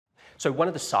So one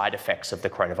of the side effects of the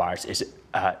coronavirus is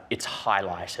it's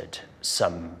highlighted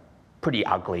some pretty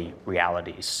ugly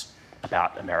realities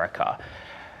about America.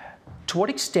 To what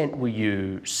extent were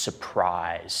you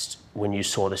surprised when you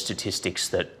saw the statistics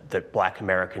that Black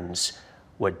Americans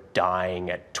were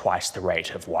dying at twice the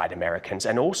rate of white Americans,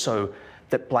 and also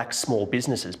that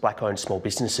Black-owned small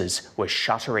businesses were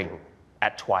shuttering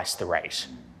at twice the rate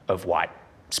of white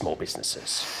small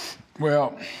businesses?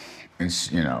 Well,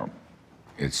 it's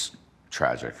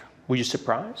tragic. Were you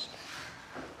surprised?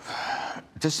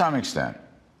 To some extent.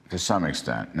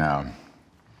 Now,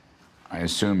 I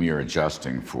assume you're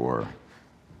adjusting for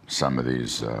some of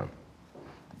these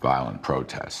violent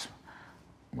protests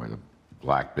where the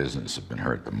Black business have been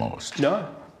hurt the most. No.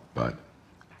 But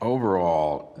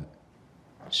overall,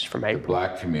 from the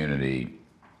Black community,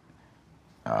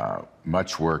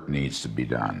 much work needs to be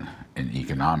done in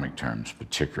economic terms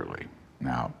particularly.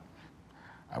 Now,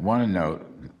 I want to note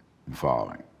the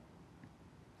following.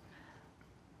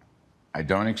 I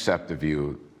don't accept the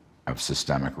view of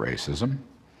systemic racism.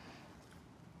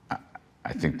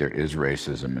 I think there is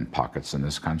racism in pockets in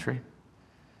this country,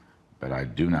 but I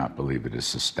do not believe it is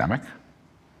systemic.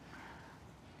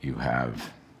 You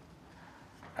have,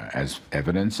 as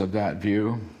evidence of that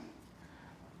view,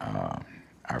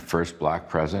 our first Black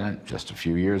president, just a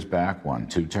few years back, won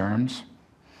 2 terms,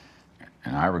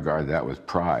 and I regard that with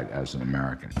pride as an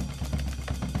American.